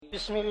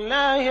بسم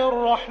الله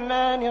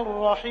الرحمن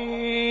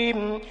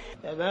الرحيم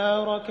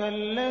تبارك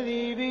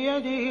الذي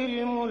بيده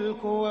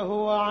الملك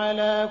وهو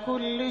على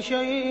كل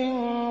شيء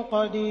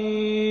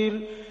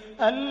قدير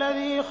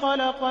الذي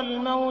خلق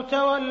الموت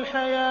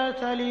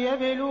والحياة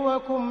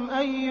ليبلوكم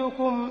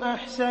أيكم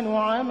أحسن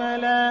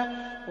عملا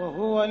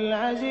وهو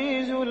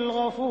العزيز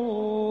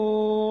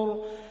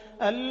الغفور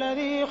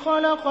الذي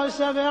خلق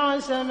 7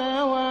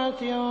 سماوات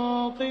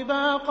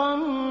طباقا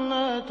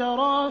ما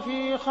ترى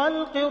في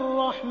خلق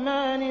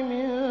الرحمن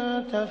من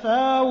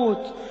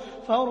تفاوت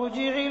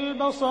فارجع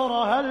البصر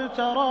هل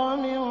ترى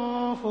من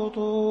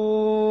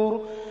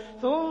فطور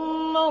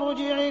ثم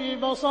ارجع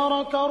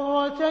البصر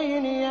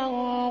كرتين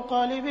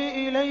ينقلب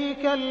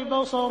إليك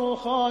البصر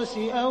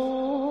خاسئا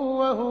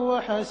وهو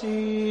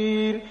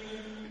حسير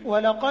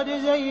ولقد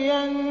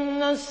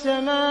زينا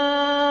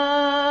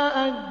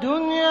السماء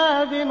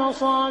الدنيا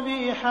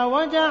بمصابيح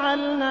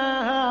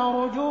وجعلناها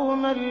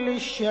رجوما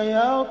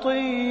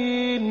للشياطين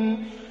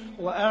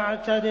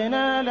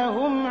وأعتدنا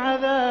لهم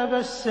عذاب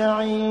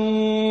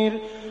السعير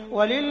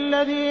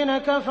وللذين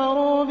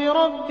كفروا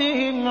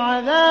بربهم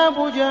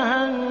عذاب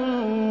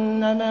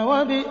جهنم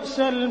وبئس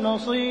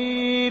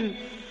المصير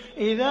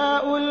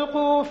إذا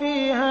ألقوا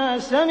فيها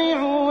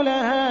سمعوا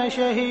لها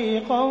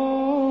شهيقا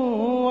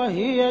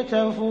وهي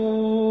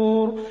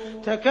تفور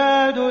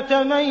تكاد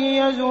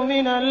تميز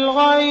من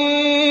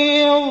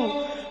الغيظ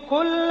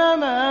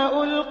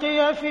كلما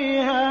ألقي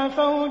فيها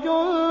فوج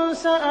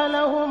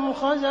سألهم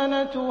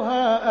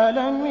خزنتها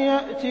ألم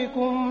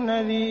يأتكم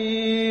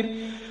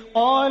نذير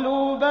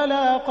قالوا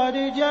بلى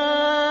قد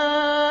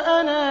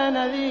جاءنا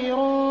نذير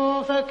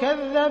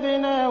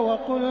فكذبنا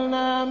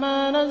وقلنا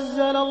ما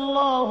نزل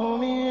الله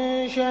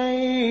من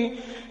شيء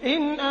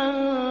إن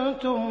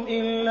أنتم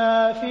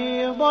إلا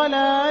في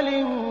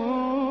ضلال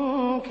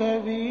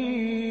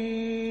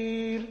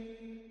كبير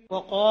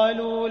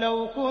وقالوا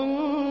لو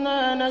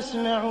كنا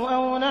نسمع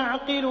أو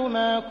نعقل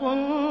ما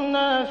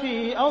كنا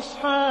في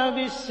أصحاب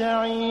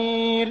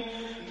السعير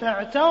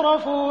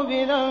فاعترفوا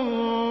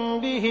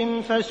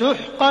بذنبهم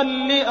فسحقا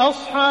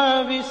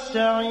لأصحاب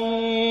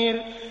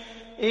السعير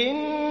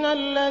إن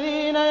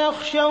الذين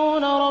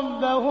يخشون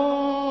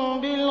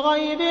ربهم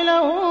بالغيب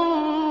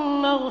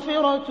لهم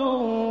مغفرة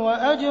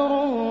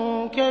وأجر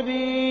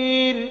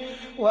كبير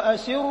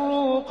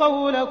وأسروا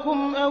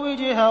قولكم أو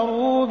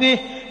اجهروا به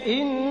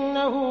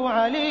إنه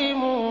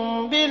عليم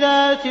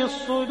بذات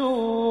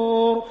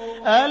الصدور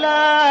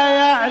ألا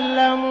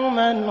يعلم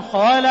من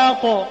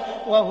خلق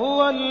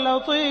وهو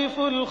اللطيف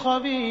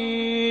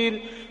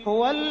الخبير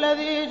هو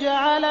الذي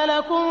جعل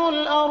لكم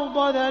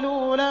الأرض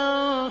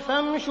ذلولا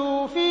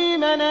فامشوا في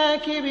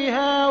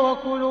مناكبها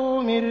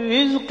وكلوا من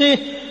رزقه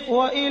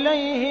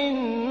وإليه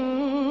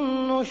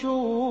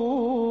النشور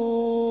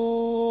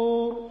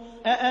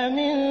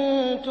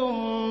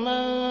أأمنتم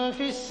من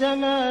في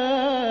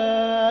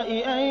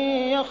السماء أن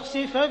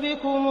يخسف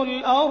بكم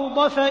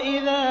الأرض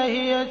فإذا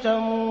هي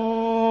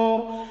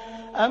تمور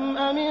أم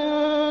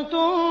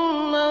أمنتم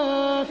من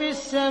في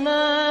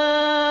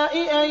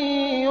السماء أن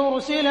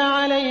يرسل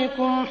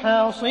عليكم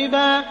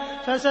حاصبا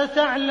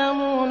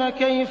فستعلمون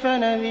كيف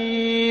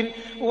نذير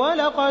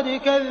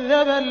ولقد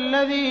كذب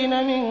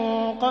الذين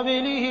من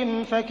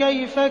قبلهم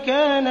فكيف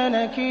كان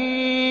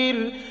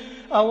نكير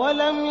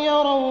أولم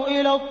يروا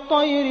إلى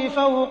الطير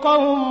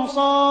فوقهم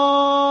صافات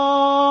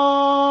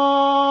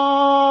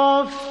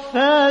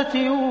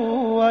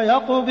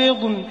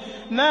ويقبضن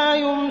ما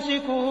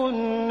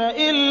يمسكهن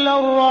إلا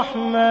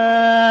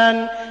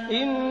الرحمن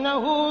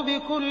إنه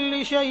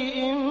بكل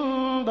شيء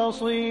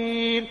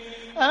بصير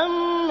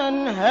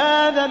أمن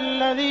هذا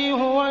الذي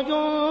هو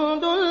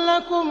جند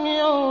لكم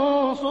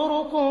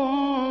ينصركم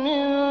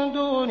من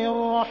دون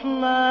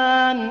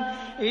الرحمن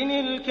إن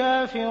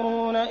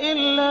الكافرون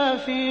إلا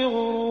في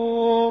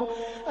غرور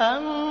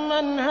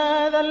أمن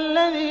هذا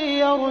الذي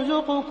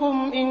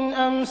يرزقكم إن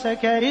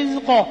أمسك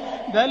رزقه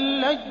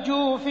بل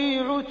لجوا في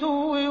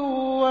عتو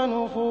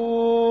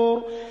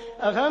ونفور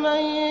أفمن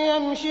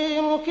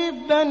يمشي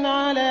مكبا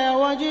على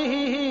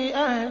وجهه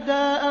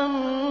أهدى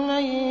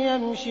أمن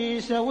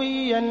يمشي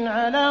سويا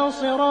على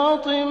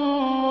صراط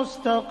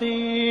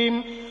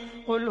مستقيم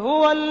قل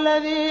هو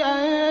الذي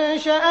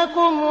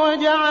أنشأكم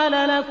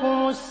وجعل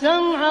لكم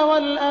السمع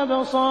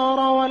والأبصار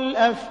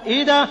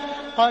والأفئدة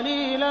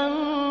قليلا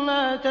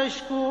ما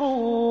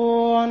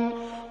تشكرون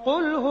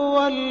قل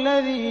هو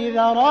الذي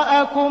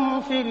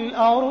ذرأكم في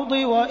الأرض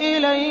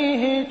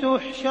وإليه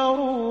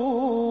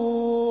تحشرون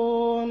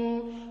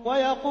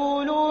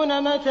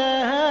ويقولون متى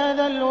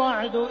هذا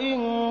الوعد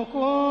إن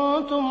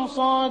كنتم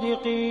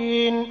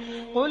صادقين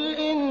قل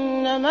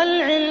إنما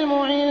العلم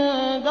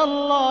عند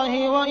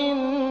الله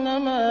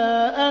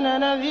وإنما أنا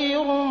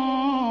نذير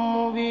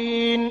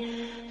مبين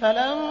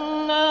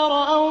فلما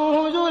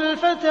رأوه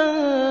زلفة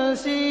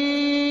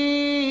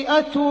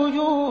سيئت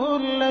وجوه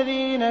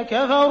الذين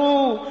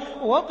كفروا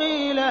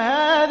وقيل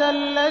هذا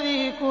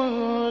الذي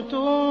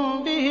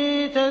كنتم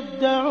به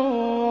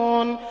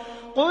تدعون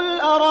قل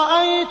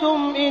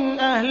أرأيتم إن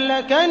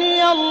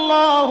أهلكني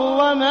الله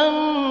ومن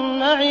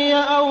معي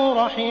أو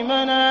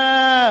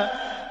رحمنا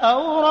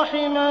أَوْ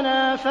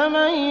رَحِمَنَا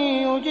فَمَن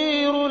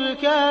يُجِيرُ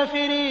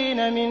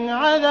الْكَافِرِينَ مِنْ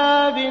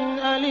عَذَابٍ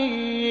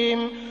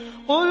أَلِيمٍ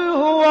قُلْ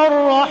هُوَ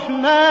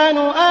الرَّحْمَٰنُ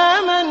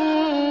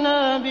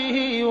آمَنَّا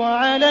بِهِ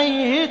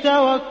وَعَلَيْهِ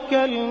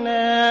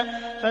تَوَكَّلْنَا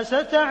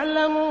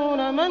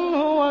فَسَتَعْلَمُونَ مَنْ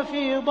هُوَ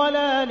فِي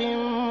ضَلَالٍ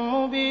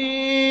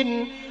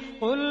مُّبِينٍ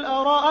قُلْ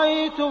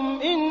أَرَأَيْتُمْ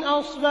إِنْ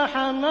أَصْبَحَ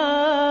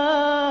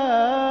مَاؤُكُمْ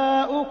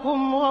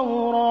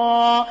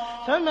غَوْرًا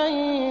فَمَن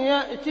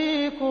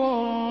يَأْتِيكُم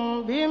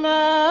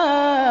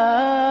بِمَاءٍ